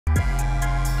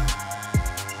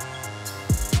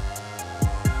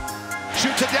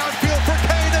downfield for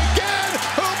Cain again,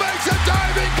 who makes a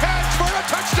diving catch for a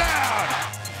touchdown.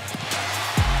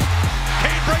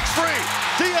 Cain breaks free.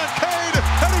 Deon Cain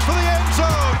heading for the end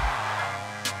zone.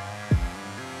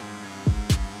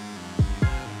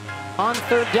 On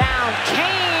third down,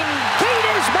 Cain beat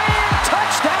his man.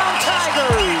 Touchdown,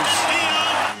 Tigers.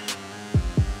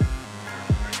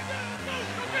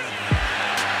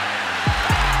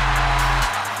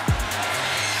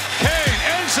 Cain,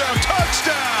 end zone,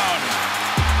 touchdown.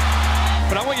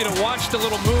 But I want you to watch the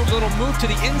little move to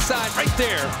the inside right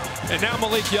there. And now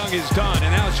Malik Young is done.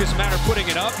 And now it's just a matter of putting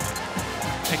it up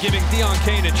and giving Deon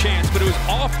Cain a chance. But it was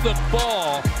off the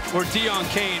ball where Deon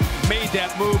Cain made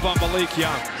that move on Malik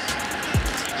Young.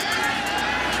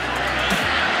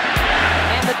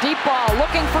 And the deep ball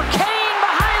looking for Cain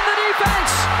behind the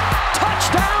defense.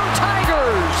 Touchdown,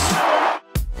 Tigers.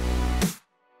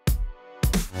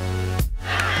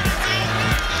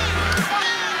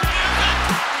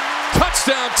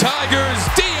 Touchdown, Tigers,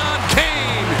 Deon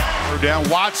Cain. Down,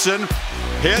 Watson,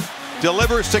 hit,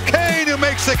 delivers to Cain, who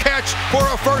makes the catch for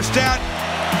a first down.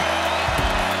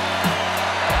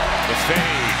 The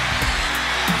fade,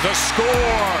 the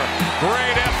score,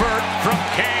 great effort from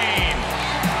Cain.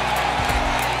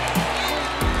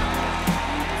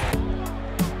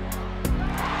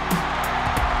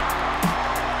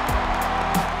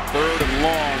 Third and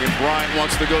long, and Bryant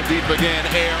wants to go deep again.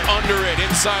 Air under it,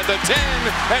 inside the 10,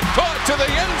 and caught to the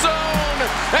end zone,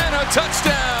 and a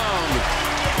touchdown.